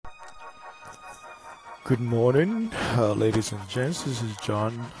Good morning, ladies and gents. This is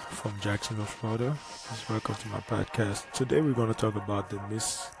John from Jacksonville, Florida. Welcome to my podcast. Today we're going to talk about the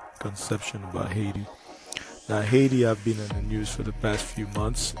misconception about Haiti. Now, Haiti, I've been in the news for the past few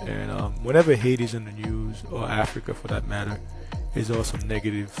months, and whenever Haiti's in the news, or Africa for that matter, is also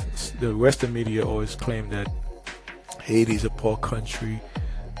negative. The Western media always claim that Haiti is a poor country,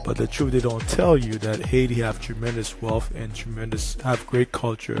 but the truth they don't tell you that Haiti have tremendous wealth and have great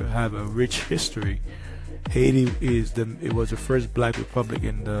culture, have a rich history. Haiti it was the first black republic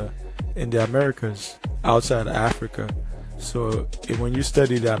in the Americas outside of Africa. So when you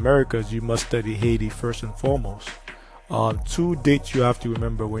study the Americas, you must study Haiti first and foremost. Two dates you have to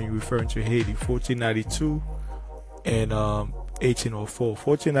remember when you're referring to Haiti: 1492 and 1804.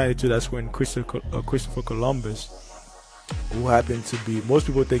 1492, that's when Christopher Columbus, who happened to be, most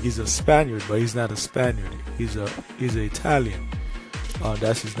people think he's a Spaniard, but he's not a Spaniard. He's an Italian.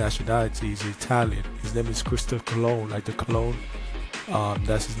 That's his nationality. He's Italian. His name is Christopher Cologne, like the cologne.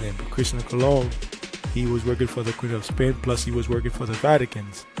 That's his name. But Christopher Cologne, he was working for the Queen of Spain, plus he was working for the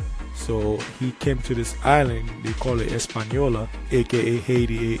Vaticans. So he came to this island, they call it Hispaniola, aka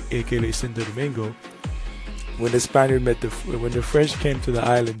Haiti, aka Santo Domingo. When when the French came to the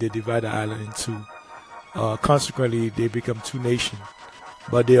island, they divided the island in two. Consequently, they become two nations,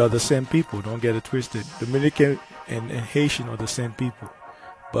 but they are the same people. Don't get it twisted. Dominican and Haitian are the same people,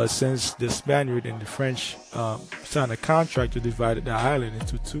 but since the Spaniard and the French signed a contract to divide the island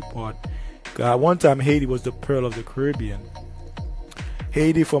into two parts, at one time Haiti was the pearl of the Caribbean.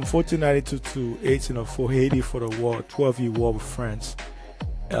 Haiti from 1492 to 1804, Haiti fought a war, 12-year war with France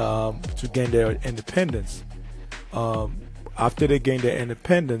to gain their independence. After they gained their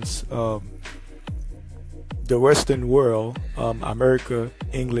independence, the Western world, America,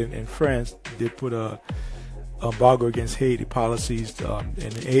 England, and France, they put a embargo against Haiti policies,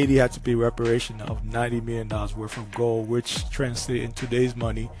 and Haiti had to pay reparation of $90 million worth of gold, which translates in today's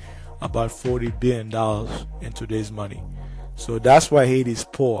money about $40 billion in today's money. So that's why Haiti's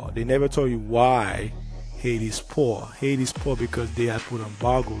poor. They never tell you why Haiti's poor. Haiti's poor because they had put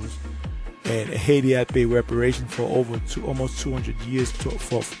embargoes, and Haiti had paid reparation for almost 200 years to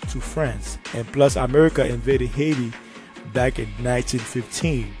France. And plus, America invaded Haiti back in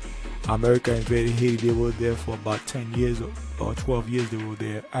 1915. America invaded Haiti. They were there for about 10 years or 12 years. They were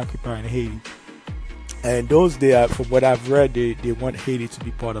there occupying Haiti. And those days, from what I've read, they want Haiti to be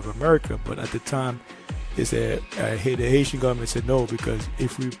part of America. But at the time, they said the Haitian government said no, because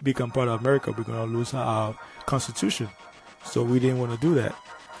if we become part of America, we're going to lose our constitution. So we didn't want to do that.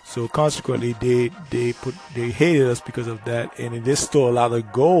 So consequently, they hated us because of that, and they stole a lot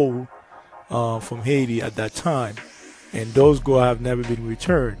of gold from Haiti at that time, and those gold have never been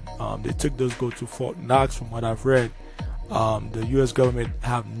returned. They took those gold to Fort Knox, from what I've read. The U.S. government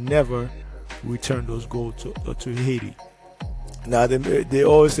have never returned those gold to Haiti. Now they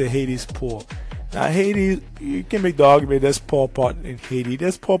always say Haiti's poor. Now Haiti, you can make the argument there's poor part in Haiti.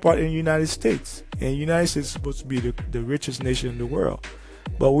 There's poor part in the United States, and the United States is supposed to be the richest nation in the world.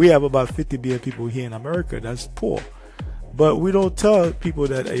 But we have about 50 billion people here in America that's poor. But we don't tell people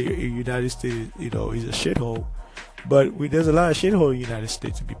that a United States, is a shithole. But there's a lot of shithole in the United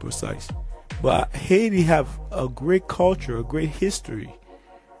States, to be precise. But Haiti have a great culture, a great history.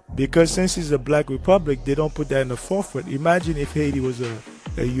 Because since it's a black republic, they don't put that in the forefront. Imagine if Haiti was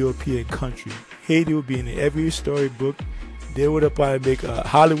a European country. Haiti would be in every storybook. They would have probably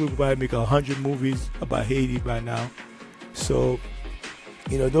Hollywood would probably make 100 movies about Haiti by now. So,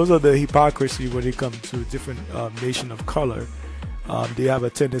 those are the hypocrisy when it comes to different nation of color. They have a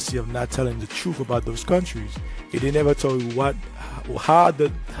tendency of not telling the truth about those countries. They never tell you how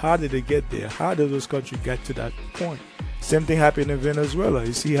did they get there? How did those countries get to that point? Same thing happened in Venezuela.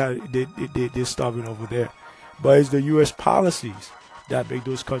 You see how they're starving over there. But it's the U.S. policies that make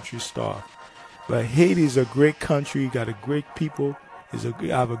those countries starve. But Haiti is a great country, got a great people,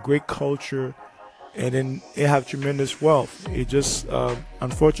 have a great culture, and then they have tremendous wealth. It's just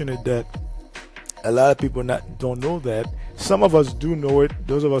unfortunate that a lot of people don't know that. Some of us do know it.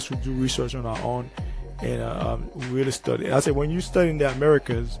 Those of us who do research on our own and really study. I say when you study in the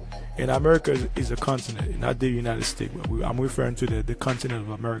Americas, and America is a continent, not the United States. I'm referring to the continent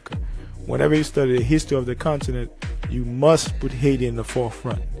of America. Whenever you study the history of the continent, you must put Haiti in the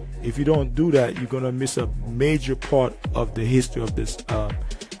forefront. If you don't do that, you're gonna miss a major part of the history of this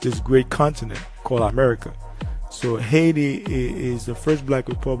great continent called America. So Haiti is the first black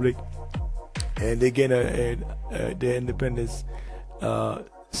republic, and they gained their independence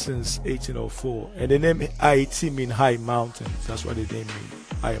since 1804. And the name Haiti means high mountains. That's what the name means,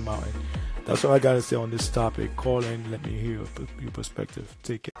 high mountain. That's all I gotta say on this topic. Call in, let me hear your perspective.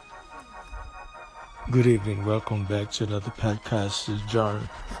 Take care. Good evening. Welcome back to another podcast. This is John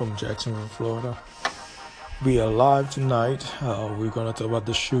from Jacksonville, Florida. We are live tonight. We're going to talk about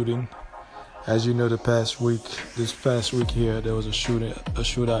the shooting. As you know, this past week here, there was a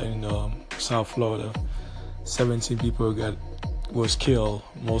shootout in South Florida. 17 people was killed,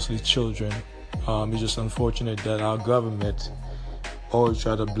 mostly children. It's just unfortunate that our government always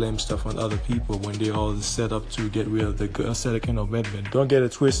try to blame stuff on other people when they all set up to get rid of the Second Amendment. Don't get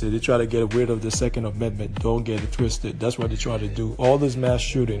it twisted. They try to get rid of the Second Amendment. Don't get it twisted. That's what they try to do. All this mass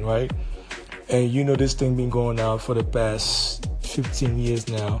shooting, right? And you know this thing been going on for the past 15 years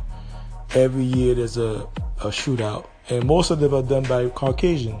now. Every year there's a shootout. And most of them are done by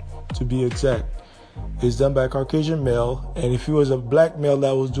Caucasian, to be exact. It's done by a Caucasian male. And if it was a black male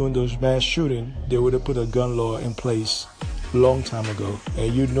that was doing those mass shooting, they would have put a gun law in place long time ago.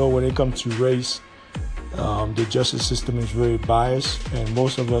 And you know, when it comes to race, the justice system is very biased, and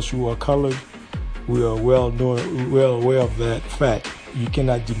most of us who are colored, we are well aware of that fact. You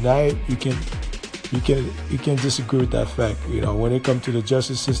cannot deny it. You can disagree with that fact. You know, when it comes to the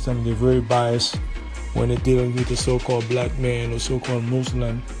justice system, they're very biased when they're dealing with the so-called black man or so-called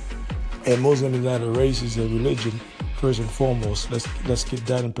Muslim. And Muslim is not a race; it's a religion, first and foremost. Let's get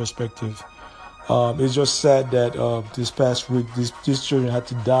that in perspective. It's just sad that this past week, these children had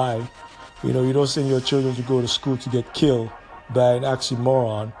to die. You know, you don't send your children to go to school to get killed by an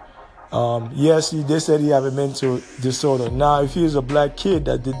oxymoron. Yes, they said he had a mental disorder. Now, if he was a black kid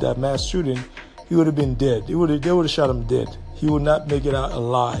that did that mass shooting, he would have been dead. They would have shot him dead. He would not make it out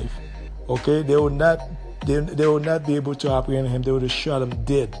alive. Okay, they would not be able to apprehend him. They would have shot him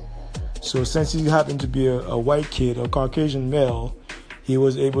dead. So since he happened to be a white kid, a Caucasian male, he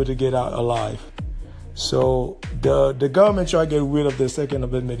was able to get out alive. So the government tried to get rid of the Second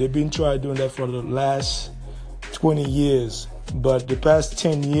Amendment. They've been trying doing that for the last 20 years. But the past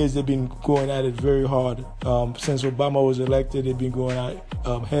 10 years, they've been going at it very hard. Since Obama was elected, they've been going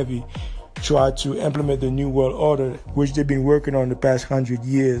at heavy, try to implement the New World Order, which they've been working on the past 100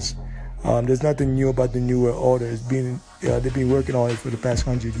 years. There's nothing new about the New World Order. They've been working on it for the past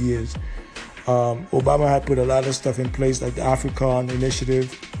 100 years. Obama had put a lot of stuff in place, like the African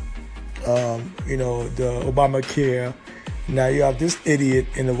Initiative, the Obamacare. Now you have this idiot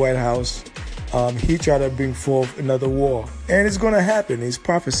in the White House. He tried to bring forth another war, and it's going to happen. It's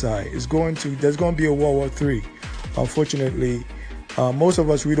prophesied. There's going to be a World War III. Unfortunately, most of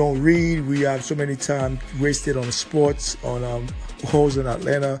us, we don't read. We have so many time wasted on sports, on holes in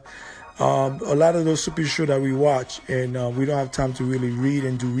Atlanta. A lot of those super shows that we watch, and we don't have time to really read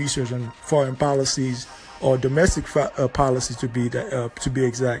and do research on foreign policies or domestic policies to be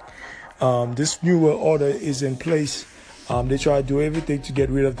exact. This New World Order is in place. They try to do everything to get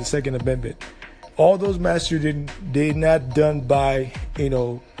rid of the Second Amendment. All those mass shootings, they're not done by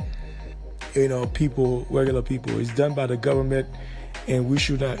people, regular people. It's done by the government, and we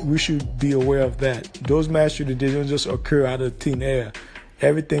should be aware of that. Those mass shootings, they don't just occur out of thin air.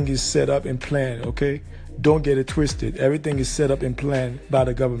 Everything is set up and planned. Okay, don't get it twisted. Everything is set up and planned by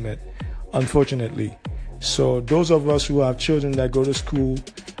the government, unfortunately. So those of us who have children that go to school,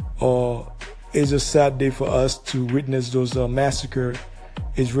 it's a sad day for us to witness those massacres.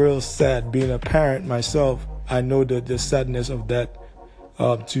 It's real sad. Being a parent myself, I know the sadness of that.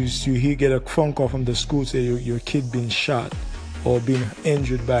 To get a phone call from the school say your kid being shot or being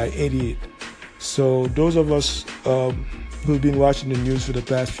injured by an idiot. So those of us who've been watching the news for the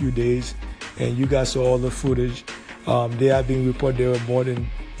past few days, and you guys saw all the footage, they have been reported there were more than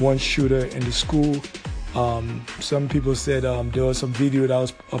one shooter in the school. Some people said there was some video that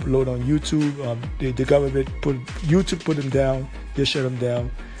was uploaded on YouTube. The government YouTube put them down. They shut them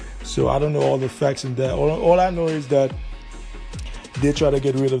down. So I don't know all the facts in that. All I know is that they try to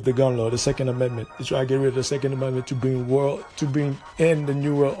get rid of the gun law, the Second Amendment. They try to get rid of the Second Amendment to bring in the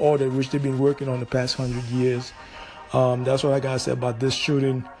New World Order, which they've been working on the past 100 years. That's what I gotta say about this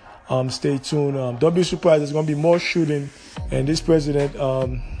shooting. Stay tuned. Don't be surprised. There's gonna be more shooting, and this president.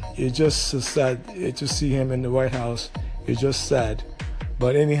 It's just so sad to see him in the White House. It's just sad.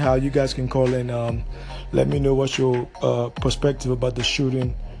 But anyhow, you guys can call in. Let me know what's your perspective about the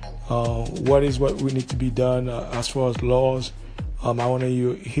shooting. What we need to be done as far as laws. I want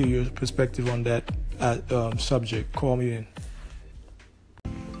to hear your perspective on that subject. Call me in.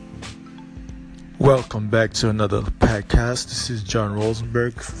 Welcome back to another podcast. This is John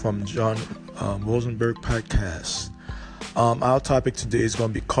Rosenberg from John Rosenberg Podcast. Our topic today is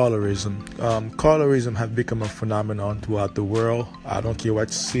going to be colorism. Colorism has become a phenomenon throughout the world. I don't care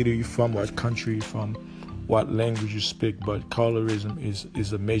what city you're from, what country you're from, what language you speak, but colorism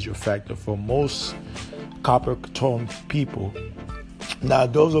is a major factor for most copper-toned people. Now,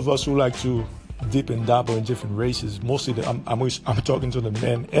 those of us who like to dip and dabble in different races. Mostly, I'm talking to the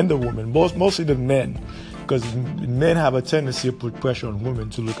men and the women. Mostly the men, because men have a tendency to put pressure on women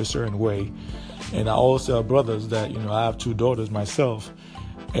to look a certain way. And I also tell brothers that, I have 2 daughters myself,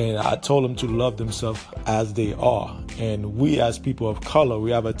 and I told them to love themselves as they are. And we as people of color,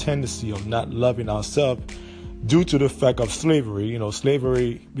 we have a tendency of not loving ourselves due to the fact of slavery.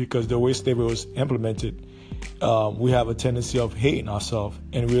 Slavery, because the way slavery was implemented, we have a tendency of hating ourselves.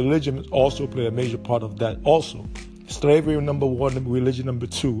 And religion also played a major part of that also. Slavery number 1, religion number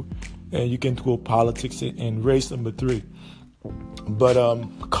 2, and you can go politics and race number 3. But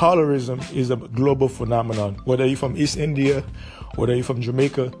colorism is a global phenomenon. Whether you're from East India, whether you're from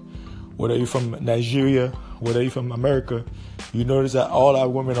Jamaica, whether you're from Nigeria, whether you're from America, you notice that all our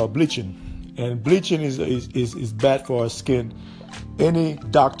women are bleaching. And bleaching is bad for our skin. Any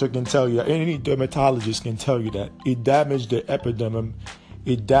doctor can tell you, any dermatologist can tell you that. It damages the epidermis,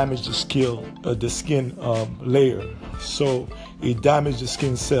 it damages the skin layer. So it damages the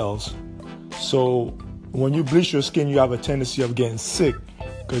skin cells. So when you bleach your skin, you have a tendency of getting sick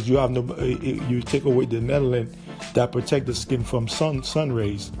because you take away the melanin that protect the skin from sun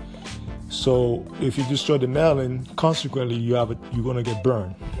rays. So if you destroy the melanin, consequently you're going to get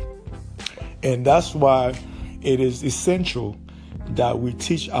burned. And that's why it is essential that we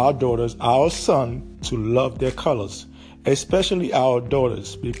teach our daughters, our son, to love their colors, especially our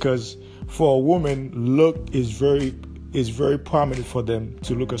daughters, because for a woman, look is very prominent for them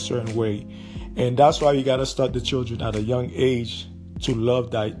to look a certain way. And that's why you got to start the children at a young age to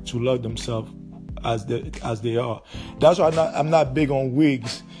love themselves as they are. That's why I'm not big on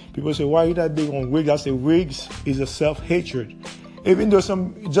wigs. People say, why are you not big on wigs? I say wigs is a self-hatred. Even though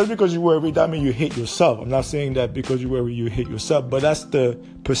just because you wear a wig, that means you hate yourself. I'm not saying that because you wear a wig, you hate yourself, but that's the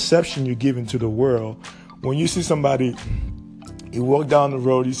perception you give into the world. When you see somebody, you walk down the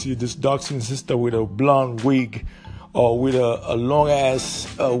road, you see this dark-skinned sister with a blonde wig, or with a long ass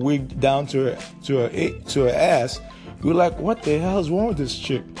wig down to her ass, you're like, what the hell is wrong with this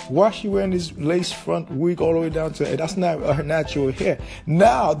chick? Why is she wearing this lace front wig all the way down to her? That's not her natural hair.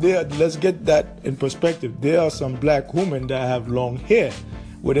 Now, let's get that in perspective. There are some black women that have long hair,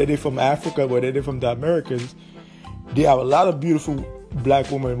 whether they're from Africa, whether they're from the Americas. They have a lot of beautiful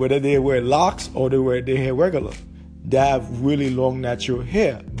black women, whether they wear locks or they wear their hair regular. They have really long natural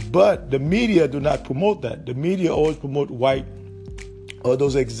hair. But the media do not promote that. The media always promote white or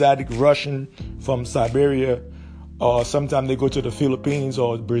those exotic Russian from Siberia, or sometimes they go to the Philippines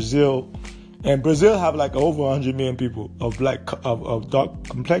or Brazil. And Brazil have like over 100 million people of dark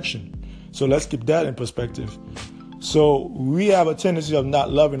complexion. So let's keep that in perspective. So we have a tendency of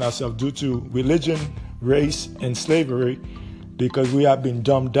not loving ourselves due to religion, race, and slavery, because we have been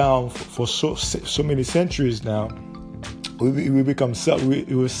dumbed down for so many centuries now. We become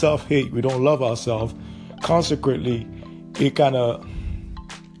self-hate. We don't love ourselves. Consequently, it kind of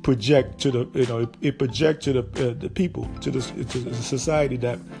project to the people, to the society,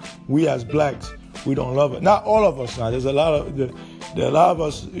 that we as blacks, we don't love it. Not all of us now. There are a lot of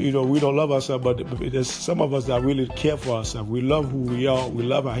us, we don't love ourselves, but there's some of us that really care for ourselves. We love who we are. We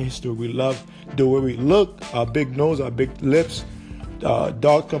love our history. We love the way we look, our big nose, our big lips,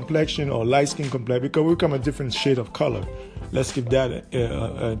 dark complexion or light skin complexion, because we come a different shade of color. Let's keep that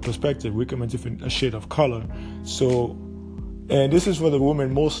in perspective. We come a different shade of color. So, and this is for the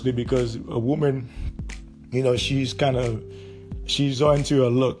woman mostly, because a woman, she's all into her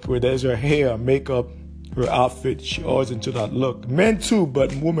look, whether it's her hair, makeup, her outfit, she always into that look. Men too,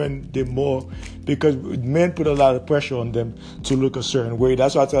 but women, they're more, because men put a lot of pressure on them to look a certain way.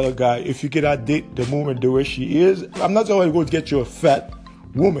 That's why I tell a guy, if you cannot date the woman the way she is, I'm not telling you go get you a fat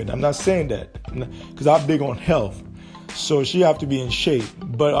woman. I'm not saying that, because I'm big on health. So she have to be in shape.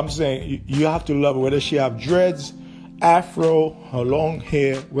 But I'm saying you have to love her, whether she have dreads, afro, her long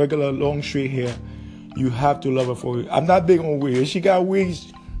hair, regular long straight hair. You have to love her for it. I'm not big on wigs. If she got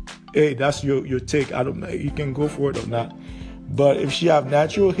wigs, hey, that's your take. I don't know. You can go for it or not. But if she have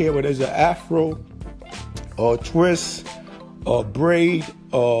natural hair, whether it's an afro or twist or braid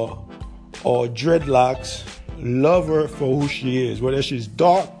or dreadlocks, love her for who she is. Whether she's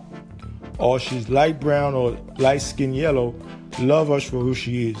dark or she's light brown or light skin yellow, love her for who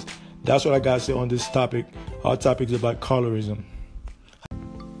she is. That's what I got to say on this topic. Our topic is about colorism.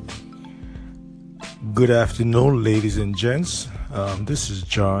 Good afternoon, ladies and gents. This is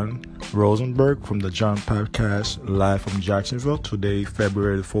John Rosenberg from the John Podcast, live from Jacksonville. Today,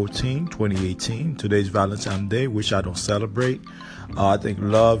 February 14, 2018. Today's Valentine's Day, which I don't celebrate. I think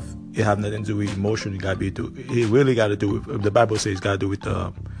love, it have nothing to do with emotion. It really got to do with, the Bible says it's got to do with,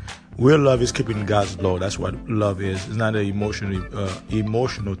 real love is keeping God's law. That's what love is. It's not an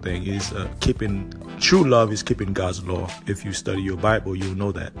emotional thing. It's true love is keeping God's law. If you study your Bible, you'll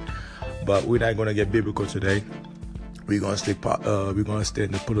know that. But we're not going to get biblical today. We're going to stay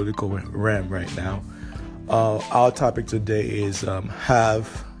in the political realm right now. Our topic today is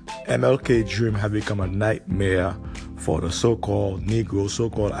have MLK dream have become a nightmare for the so-called Negro,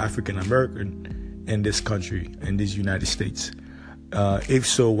 so-called African American in this country, in these United States. If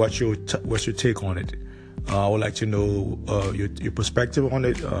so, what's your take on it? I would like to know your perspective on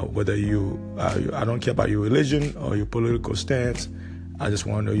it. Whether I don't care about your religion or your political stance. I just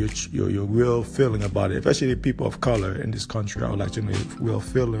want to know your real feeling about it, especially the people of color in this country. I would like to know your real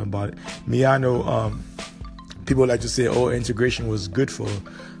feeling about it. I know people like to say, integration was good for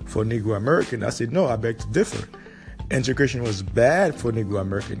Negro American. I said, no, I beg to differ. Integration was bad for Negro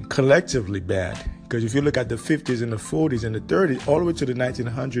American, collectively bad. Because if you look at the 50s and the 40s and the 30s, all the way to the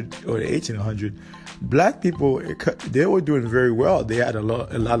 1900s or the 1800s, black people, they were doing very well. They had a lot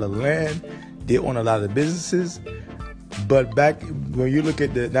of land. They owned a lot of businesses. But back when you look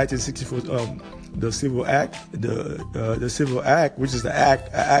at the 1964, the Civil Act, the Civil Act, which is the act,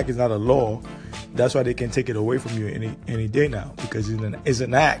 an act is not a law. That's why they can take it away from you any day now, because it's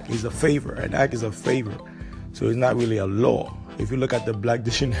an act, it's a favor. An act is a favor, so it's not really a law. If you look at the Black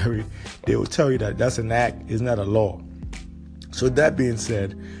Dictionary, they will tell you that that's an act, it's not a law. So that being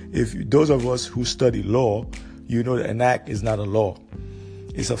said, if those of us who study law, you know that an act is not a law,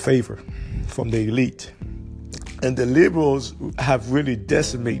 it's a favor from the elite. And the liberals have really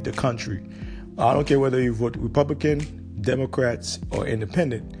decimated the country. I don't care whether you vote Republican, Democrats, or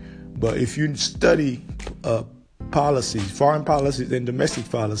Independent, but if you study policies, foreign policies and domestic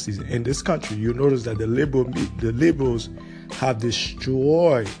policies in this country, you'll notice that the liberals have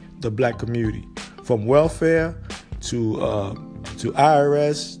destroyed the black community, from welfare to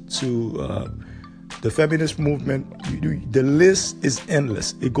IRS to the feminist movement. The list is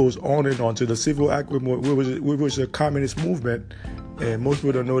endless. It goes on and on to the Civil Act, which was a communist movement. And most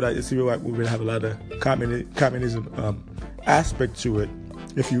people don't know that the Civil Act movement have a lot of communism aspect to it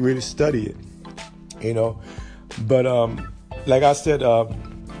if you really study it, you know. But like I said,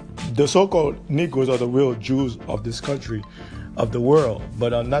 the so-called Negroes are the real Jews of this country, of the world,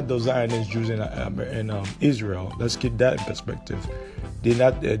 but not the Zionist Jews in Israel. Let's keep that in perspective. They're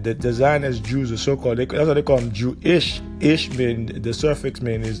not the Zionist Jews, are so-called. That's what they call them, Jewish. Ish mean, the suffix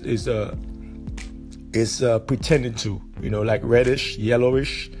mean is pretending to, like reddish,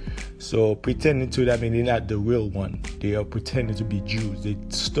 yellowish. So pretending to, that means they're not the real one. They are pretending to be Jews. They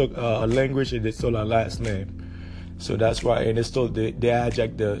stuck a language and they stole our last name. So that's why, and they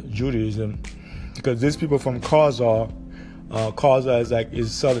hijacked the Judaism, because these people from Khazar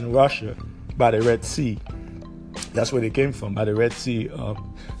is southern Russia by the Red Sea. That's where they came from, by the Red Sea,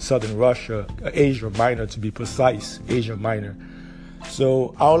 southern Russia, Asia Minor to be precise, Asia Minor.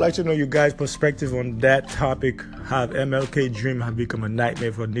 So I would like to know you guys' perspective on that topic. Have MLK dream have become a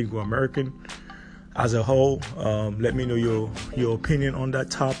nightmare for Negro American as a whole? Let me know your opinion on that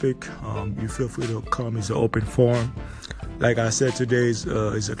topic. You feel free to come. It's an open forum. Like I said, today is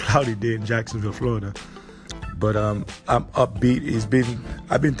a cloudy day in Jacksonville, Florida. But I'm upbeat.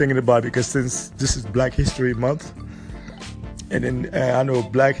 I've been thinking about it because since this is Black History Month, and then I know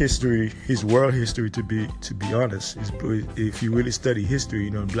Black history is world history. To be honest, if you really study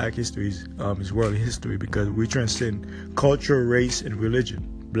history, Black history is world history, because we transcend culture, race, and religion.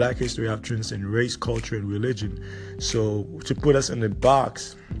 Black history have transcended race, culture, and religion. So to put us in the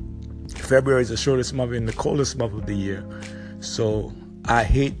box, February is the shortest month and the coldest month of the year. So I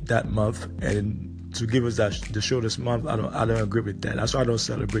hate that month, and to give us the shortest month, I don't agree with that. That's why I don't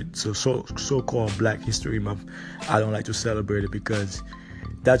celebrate so-called Black History Month. I don't like to celebrate it, because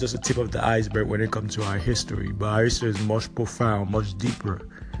that's just the tip of the iceberg when it comes to our history. But our history is much profound, much deeper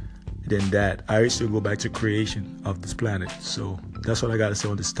than that. Our history go back to creation of this planet. So that's what I got to say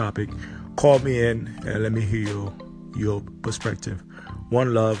on this topic. Call me in and let me hear your perspective.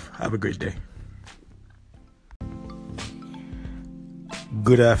 One love. Have a great day.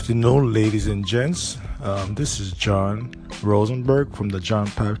 Good afternoon, ladies and gents. This is John Rosenberg from the John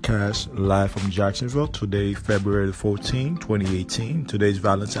Podcast, live from Jacksonville. Today, February 14, 2018. Today's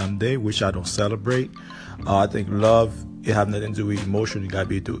Valentine's Day, which I don't celebrate. I think love, it have nothing to do with emotion.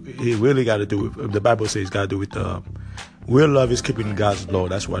 It really got to do with, the Bible says it's got to do with Real love is keeping God's law.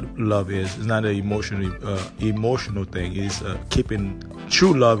 That's what love is. It's not an emotional thing. It's keeping.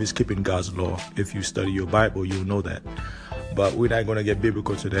 True love is keeping God's law. If you study your Bible, you'll know that. But we're not going to get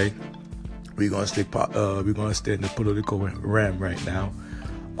biblical today. We're going to stay. We're going to stay in the political realm right now.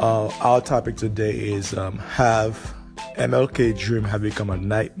 Our topic today is have MLK dream have become a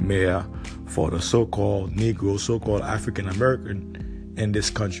nightmare for the so-called Negro, so-called African American in this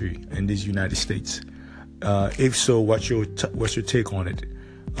country, in these United States. If so, what's your take on it?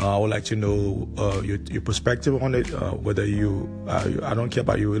 I would like to know your perspective on it. Whether I don't care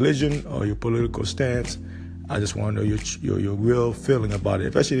about your religion or your political stance. I just want to know your real feeling about it,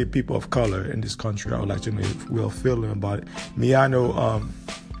 especially the people of color in this country. I would like to know your real feeling about it. Me, I know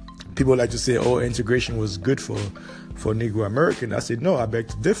people like to say, "Oh, integration was good for Negro American." I said, no, I beg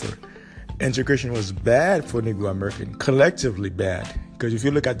to differ. Integration was bad for Negro American, collectively bad. Because if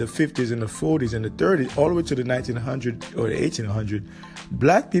you look at the 50s and the 40s and the 30s, all the way to the 1900 or the 1800,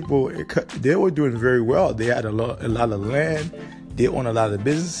 black people, they were doing very well. They had a lot of land. They owned a lot of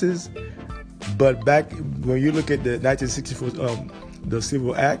businesses. But back when you look at the 1964, the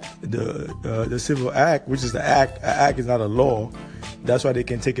Civil Act, the Civil Act, which is the act, an act is not a law. That's why they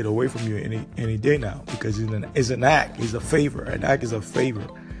can take it away from you any day now, because it's an act, it's a favor. An act is a favor.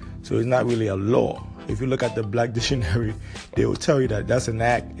 So it's not really a law. If you look at the Black Dictionary, they will tell you that that's an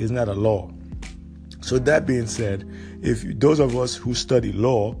act, it's not a law. So that being said, if those of us who study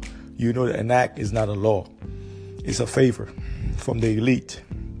law, you know that an act is not a law. It's a favor from the elite.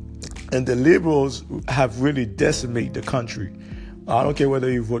 And the liberals have really decimated the country. I don't care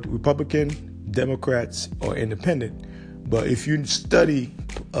whether you vote Republican, Democrats, or independent, but if you study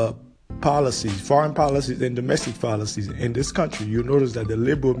policies, foreign policies and domestic policies in this country, you'll notice that the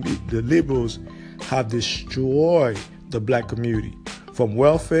liberals have destroyed the black community, from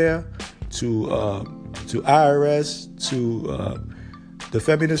welfare to IRS to the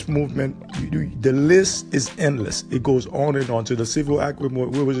feminist movement. The list is endless. It goes on and on to the Civil Act, which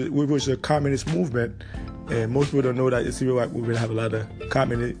was a communist movement, and most people don't know that the Civil Act movement have a lot of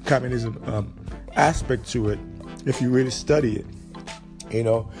communism aspect to it if you really study it, you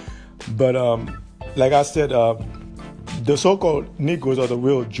know. But like I said, the so-called Negroes are the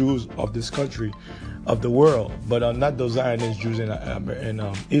real Jews of this country, of the world, but not the Zionist Jews in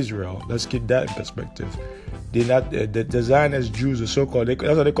Israel. Let's get that in perspective. They're not the Zionist Jews, are so-called. That's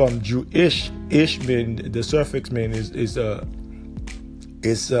what they call them, Jewish. Ish mean, the suffix mean is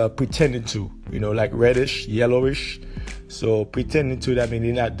pretending to, you know, like reddish, yellowish. So pretending to, that means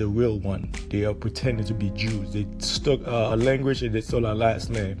they're not the real one. They are pretending to be Jews. They stole a language and they stole our last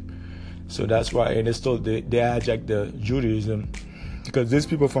name. So that's why, and they hijacked the Judaism, because these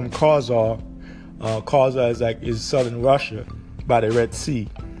people from Khazar is southern Russia by the Red Sea.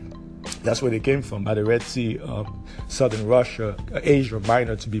 That's where they came from, by the Red Sea, southern Russia, Asia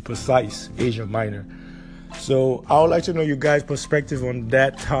Minor to be precise, Asia Minor. So I would like to know you guys' perspective on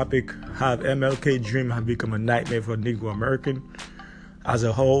that topic. Have MLK dream have become a nightmare for Negro American as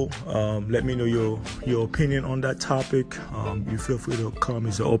a whole? Let me know your opinion on that topic. You feel free to come.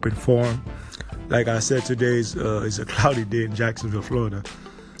 It's an open forum. Like I said, today is a cloudy day in Jacksonville, Florida.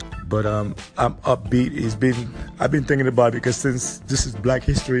 But I'm upbeat. I've been thinking about it because since this is Black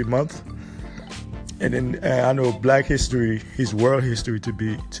History Month, and then I know Black history is world history. To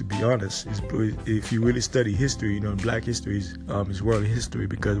be honest, if you really study history, you know Black history is world history,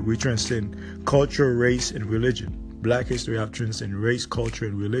 because we transcend culture, race, and religion. Black history have transcended race, culture,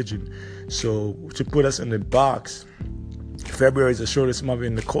 and religion. So to put us in the box, February is the shortest month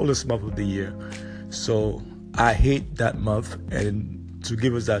and the coldest month of the year. So I hate that month, and to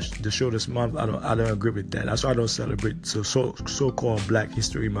give us the shortest month, I don't agree with that. That's why I don't celebrate so-called Black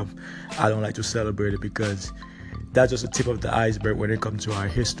History Month. I don't like to celebrate it, because that's just the tip of the iceberg when it comes to our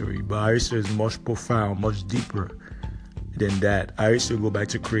history. But our history is much profound, much deeper than that. Our history go back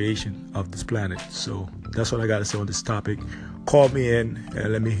to creation of this planet. So that's what I got to say on this topic. Call me in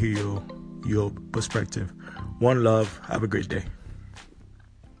and let me hear your perspective. One love. Have a great day.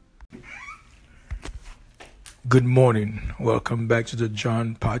 Good morning. Welcome back to the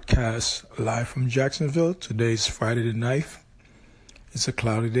John Podcast, live from Jacksonville. Today is Friday the 9th. It's a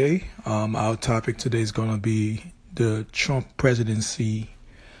cloudy day. Our topic today is going to be the Trump presidency.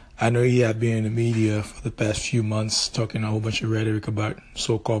 I know he has been in the media for the past few months talking a whole bunch of rhetoric about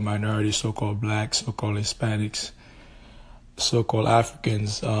so-called minorities, so-called blacks, so-called Hispanics, so-called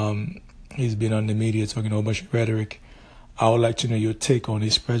Africans. He's been on the media talking a whole bunch of rhetoric. I would like to know your take on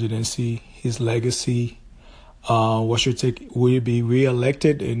his presidency, his legacy. What's your take? Will he be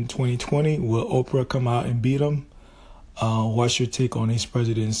re-elected in 2020? Will Oprah come out and beat him? What's your take on his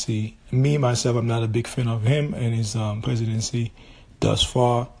presidency? Me, myself, I'm not a big fan of him and his presidency thus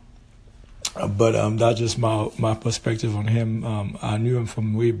far. But that's just my perspective on him. I knew him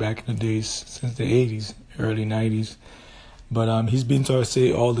from way back in the days, since the 80s, early 90s. But he's been trying to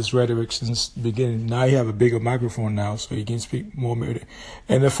say all this rhetoric since the beginning. Now he have a bigger microphone now, so he can speak more.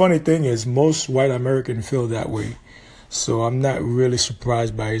 And the funny thing is, most white Americans feel that way. So I'm not really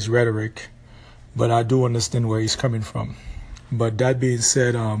surprised by his rhetoric, but I do understand where he's coming from. But that being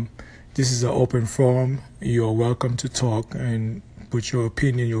said, this is an open forum. You're welcome to talk and put your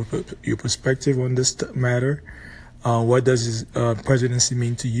opinion, your perspective on this matter. What does his presidency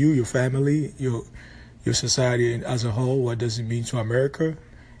mean to you, your family, your society as a whole? What does it mean to America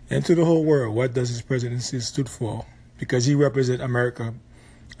and to the whole world? What does his presidency stood for? Because he represents America.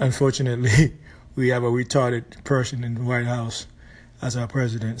 Unfortunately, we have a retarded person in the White House as our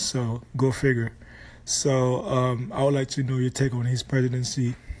president. So go figure. So I would like to know your take on his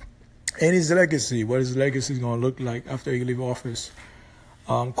presidency and his legacy. What his legacy is going to look like after he leaves office.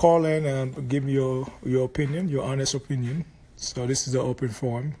 Call in and give me your opinion, your honest opinion. So this is the open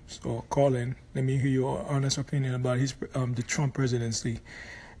forum. So call in. Let me hear your honest opinion about his the Trump presidency.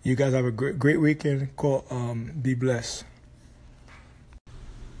 You guys have a great weekend. Be blessed.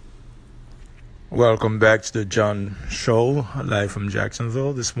 Welcome back to the John Show, live from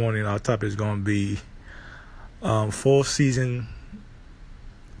Jacksonville. This morning our topic is going to be full season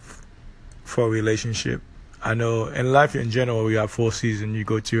for a relationship. I know in life in general, we have 4 seasons. You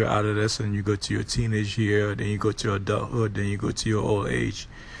go to your adolescence, you go to your teenage year, then you go to your adulthood, then you go to your old age.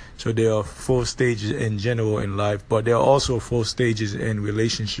 So there are 4 stages in general in life, but there are also 4 stages in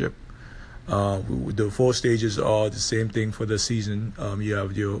relationship. The 4 stages are the same thing for the season. You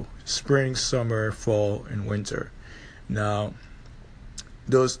have your spring, summer, fall, and winter. Now,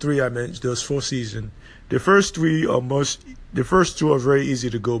 those 3 I mentioned, those 4 seasons, the first 2 are very easy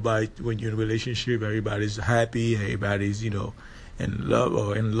to go by when you're in a relationship. Everybody's happy, everybody's, in love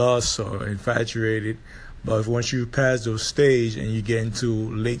or in lust or infatuated. But once you pass those stages and you get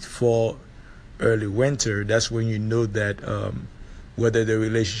into late fall, early winter, that's when you know that whether the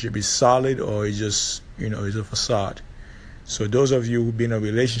relationship is solid or it's just, it's a facade. So those of you who've been in a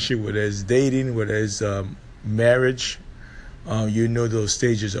relationship, whether it's dating, whether it's marriage, you know those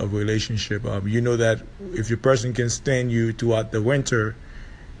stages of relationship. You know that if your person can stand you throughout the winter,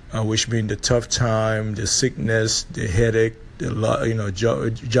 which means the tough time, the sickness, the headache,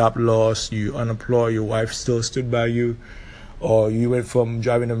 the job loss, you unemployed, your wife still stood by you, or you went from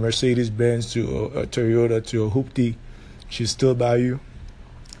driving a Mercedes-Benz to a Toyota to a Hoopty, she's still by you.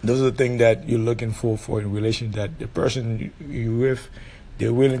 Those are the things that you're looking for in a relation, that the person you're with,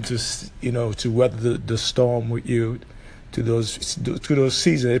 they're willing to, to weather the storm with you, to those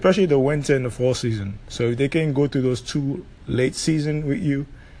seasons, especially the winter and the fall season. So if they can go through those 2 late seasons with you,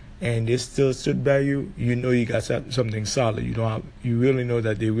 and they still stood by you, you know you got something solid. You really know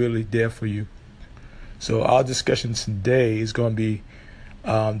that they're really there for you. So our discussion today is going to be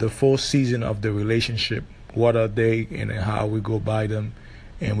the full season of the relationship. What are they and how we go by them,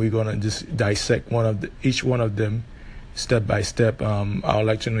 and we're going to just dissect each one of them step by step. I would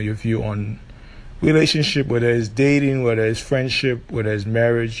like to know your view on relationship, whether it's dating, whether it's friendship, whether it's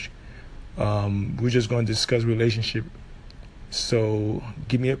marriage. We're just going to discuss relationship. So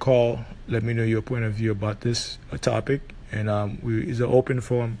give me a call. Let me know your point of view about this topic. And it's an open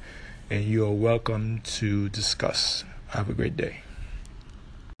forum, and you're welcome to discuss. Have a great day.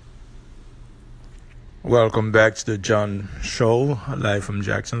 Welcome back to the John Show, live from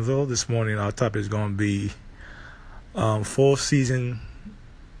Jacksonville. This morning our topic is going to be full season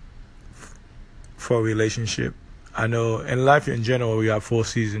for a relationship. I know in life in general, we have 4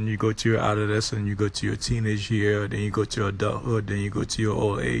 seasons. You go to your adolescence, you go to your teenage year, then you go to your adulthood, then you go to your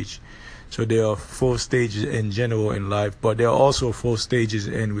old age. So there are 4 stages in general in life, but there are also 4 stages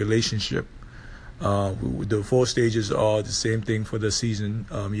in relationship. The 4 stages are the same thing for the season.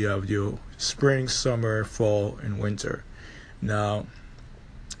 You have your spring, summer, fall, and winter. Now,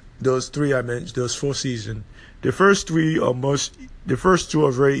 those 3 I mentioned, those 4 seasons, the first 2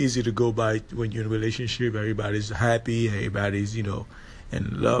 are very easy to go by when you're in a relationship. Everybody's happy, everybody's, in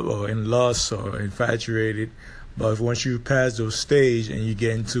love or in lust or infatuated. But once you pass those stages and you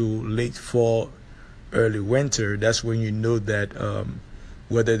get into late fall, early winter, that's when you know that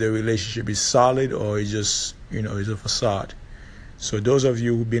whether the relationship is solid or it's just, it's a facade. So those of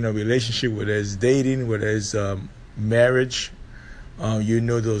you who've been in a relationship, whether it's dating, whether it's marriage, you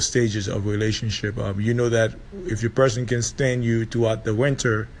know those stages of relationship. You know that if your person can stand you throughout the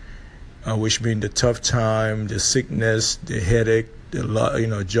winter, which means the tough time, the sickness, the headache,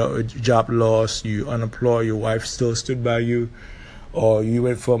 job loss, you unemployed, your wife still stood by you, or you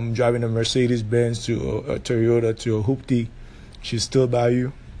went from driving a Mercedes Benz to a Toyota to a Hoopty, she's still by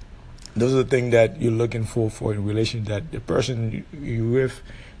you. Those are the things that you're looking for a relation, that the person you with,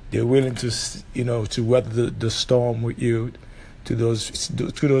 they're willing to to weather the storm with you to those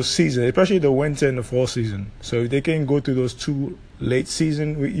seasons, especially the winter and the fall season. So if they can go through those two late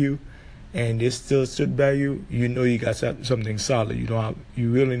seasons with you, and they still stood by you, you know you got something solid.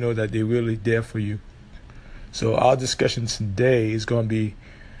 You really know that they're really there for you. So our discussion today is going to be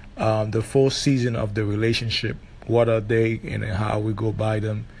the full season of the relationship. What are they, and how we go by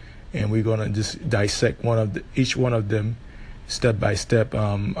them, and we're going to just dissect each one of them step by step.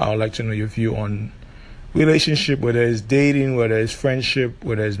 I would like to know your view on relationship, whether it's dating, whether it's friendship,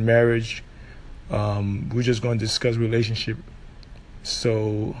 whether it's marriage. We're just going to discuss relationship.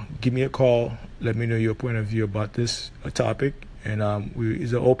 So give me a call. Let me know your point of view about this topic. And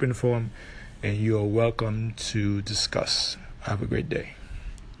it's an open forum, and you're welcome to discuss. Have a great day.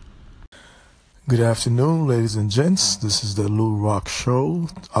 Good afternoon, ladies and gents. This is the Lou Rock Show.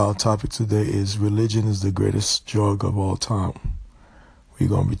 Our topic today is religion is the greatest drug of all time. We're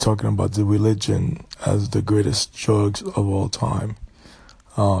going to be talking about the religion as the greatest drugs of all time.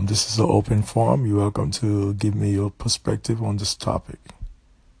 This is an open forum. You're welcome to give me your perspective on this topic.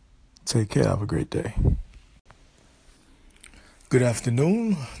 Take care. Have a great day. Good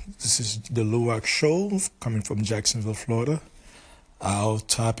afternoon. This is the Lou Rock Show coming from Jacksonville, Florida. Our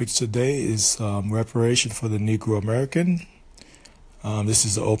topic today is reparation for the Negro American. This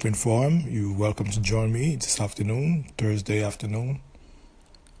is an open forum. You're welcome to join me this afternoon, Thursday afternoon.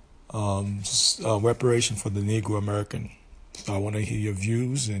 Reparation for the Negro American. So I want to hear your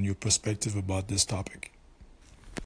views and your perspective about this topic.